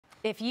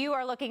If you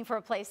are looking for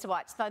a place to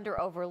watch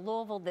Thunder over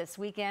Louisville this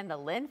weekend, the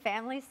Lynn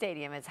Family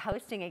Stadium is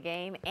hosting a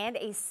game and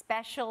a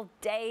special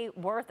day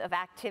worth of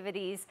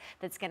activities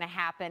that's going to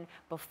happen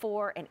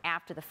before and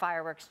after the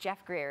fireworks.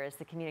 Jeff Greer is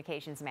the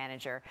communications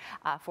manager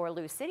for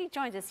Lou City.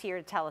 Joins us here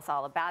to tell us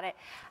all about it.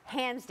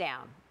 Hands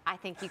down, I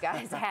think you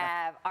guys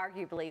have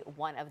arguably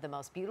one of the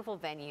most beautiful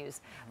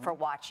venues for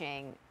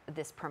watching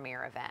this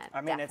premier event.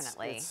 I mean,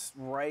 definitely. It's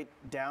right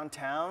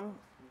downtown.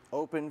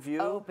 Open view.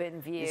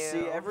 Open view. You see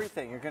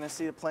everything. You're going to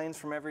see the planes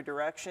from every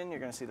direction. You're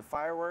going to see the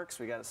fireworks.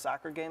 We got a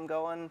soccer game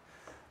going.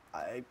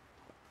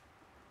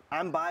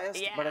 I'm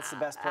biased, but it's the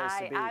best place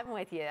to be. I'm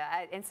with you.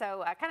 And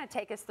so kind of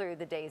take us through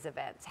the day's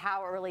events.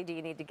 How early do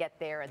you need to get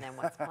there, and then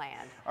what's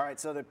planned? All right,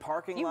 so the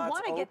parking lot's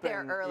open. You want to get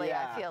there early,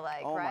 yeah. I feel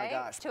like, oh right? My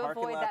gosh. To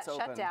avoid that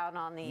shutdown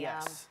on the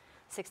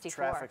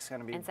 64 Traffic's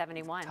going to be and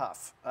 71.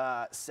 Tough.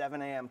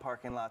 7 a.m.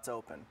 parking lot's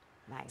open.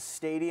 Nice.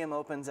 Stadium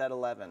opens at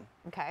 11.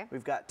 Okay.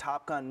 We've got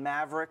Top Gun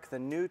Maverick, the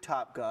new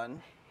Top Gun.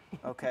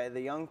 Okay,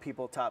 the young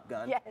people Top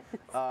Gun. Yes.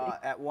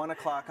 At 1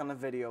 o'clock on the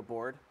video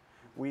board.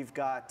 We've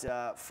got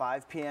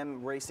 5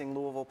 p.m. Racing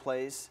Louisville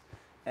plays,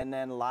 and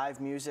then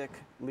live music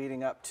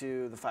leading up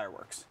to the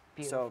fireworks.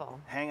 Beautiful. So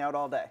hang out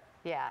all day.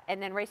 Yeah,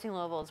 and then Racing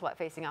Louisville is what,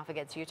 facing off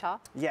against Utah?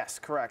 Yes,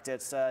 correct.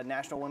 It's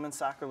National Women's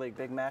Soccer League,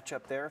 big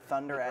matchup there.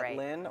 Thunder at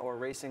Lynn or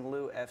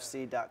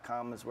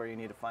RacingLouFC.com is where you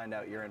need to find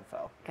out your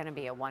info. Going to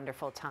be a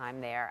wonderful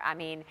time there. I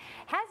mean,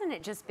 hasn't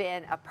it just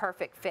been a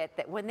perfect fit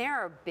that when there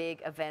are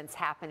big events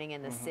happening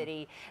in the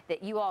city,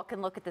 that you all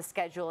can look at the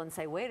schedule and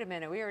say, wait a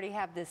minute, we already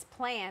have this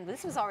planned.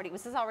 This is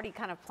already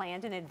kind of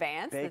planned in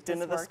advance. Baked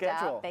into the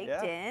schedule.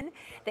 Baked in,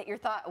 that you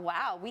thought,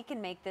 wow, we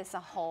can make this a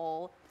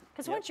whole.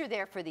 Because once you're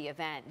there for the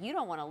event, you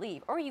don't want to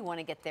leave, or you want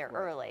to get there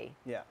early.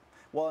 Yeah.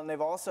 Well, and they've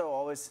also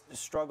always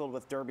struggled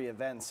with Derby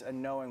events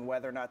and knowing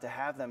whether or not to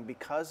have them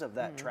because of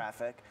that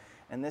traffic.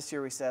 And this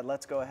year we said,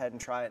 let's go ahead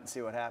and try it and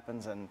see what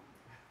happens, and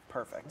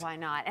perfect. Why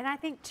not? And I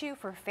think, too,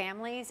 for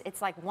families,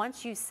 it's like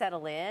once you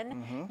settle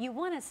in, you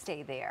want to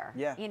stay there.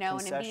 Yeah. You know,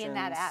 and be in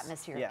that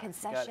atmosphere. Yeah.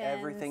 Concessions. Got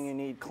everything you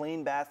need,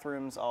 clean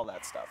bathrooms, all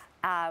that stuff.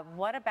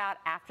 What about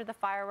after the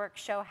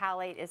fireworks show? How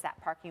late is that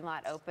parking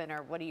lot open,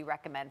 or what do you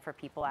recommend for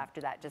people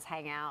after that? Just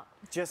hang out?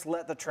 Just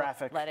let the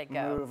traffic let it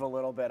go. move a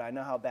little bit. I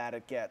know how bad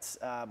it gets,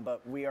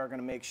 but we are going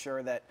to make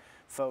sure that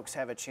folks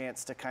have a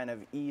chance to kind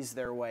of ease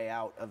their way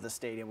out of the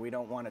stadium. We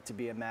don't want it to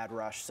be a mad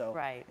rush. So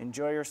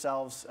enjoy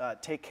yourselves,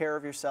 take care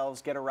of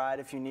yourselves, get a ride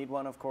if you need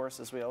one, of course,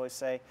 as we always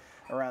say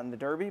around the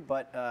Derby.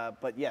 But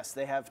yes,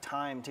 they have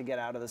time to get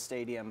out of the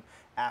stadium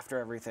after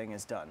everything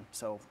is done.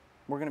 So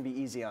we're going to be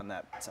easy on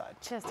that side.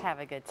 Just have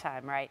a good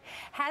time, right?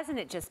 Hasn't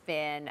it just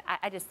been,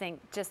 I just think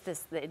just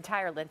the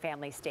entire Lynn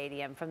Family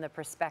Stadium, from the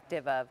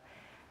perspective of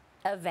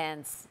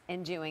events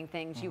and doing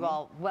things, you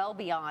all, well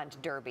beyond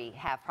Derby,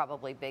 have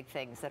probably big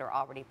things that are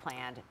already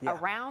planned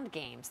around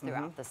games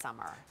throughout the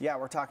summer. Yeah,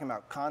 we're talking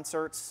about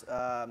concerts.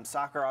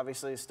 Soccer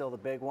obviously is still the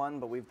big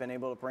one, but we've been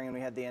able to bring in, we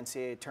had the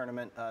NCAA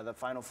tournament, the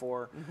Final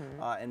Four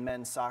in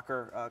men's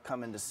soccer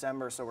come in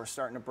December, so we're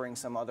starting to bring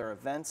some other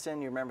events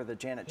in. You remember the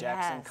Janet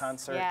Jackson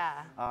concert?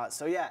 Yeah.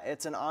 So yeah,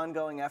 it's an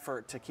ongoing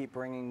effort to keep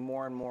bringing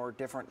more and more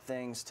different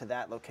things to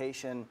that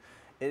location.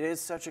 It is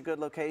such a good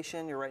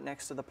location. You're right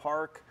next to the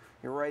park.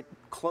 You're right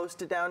close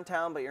to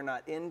downtown, but you're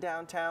not in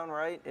downtown,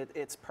 right?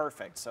 It's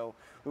perfect. So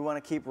we want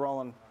to keep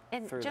rolling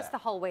through just the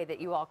whole way that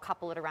you all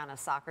couple it around a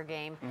soccer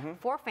game.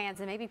 For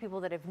fans and maybe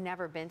people that have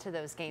never been to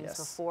those games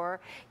before,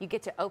 you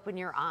get to open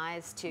your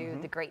eyes to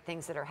the great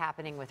things that are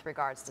happening with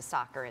regards to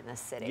soccer in this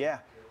city. Yeah,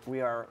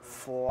 we are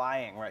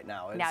flying right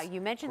now. Now,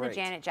 you mentioned the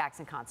Janet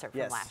Jackson concert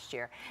from last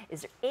year.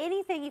 Is there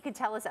anything you can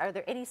tell us? Are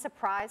there any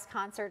surprise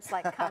concerts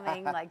like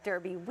coming, like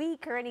Derby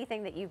week, or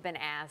anything that you've been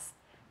asked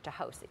to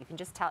host it? You can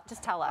just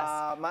tell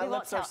us. My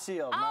lips are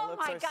sealed. Oh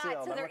my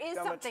God! So there is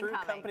something coming.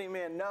 I'm a true company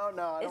man.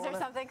 No. Is there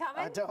something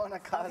coming? I don't want to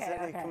cause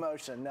any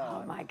commotion.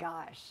 No. Oh my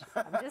gosh!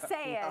 I'm just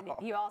saying.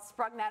 You all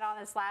sprung that on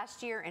us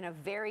last year in a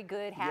very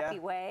good, happy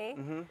way.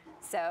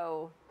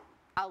 So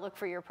I'll look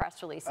for your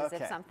press releases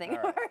if something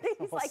already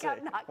like,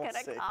 I'm not going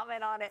to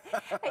comment on it.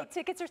 Hey,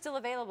 tickets are still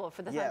available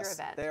for the Thunder event.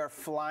 Yes, they are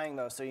flying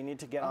though, so you need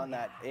to get on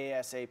that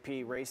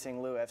ASAP,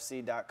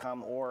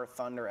 RacingLouFC.com or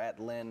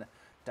Thunder@Lynn.com.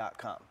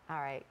 All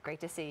right, great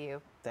to see you.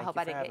 I Thank hope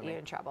you I didn't for get you having me.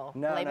 in trouble.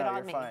 No, Blame it on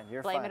you're me. fine.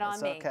 You're Blame fine. it on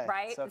It's me, okay.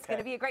 right? It's going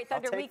to be a great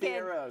Thunder I'll take weekend.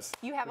 The arrows.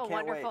 You have we a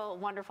wonderful,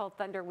 wonderful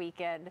Thunder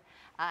weekend,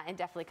 and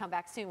definitely come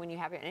back soon when you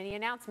have any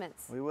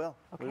announcements. We will.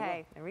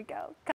 Okay, there we go.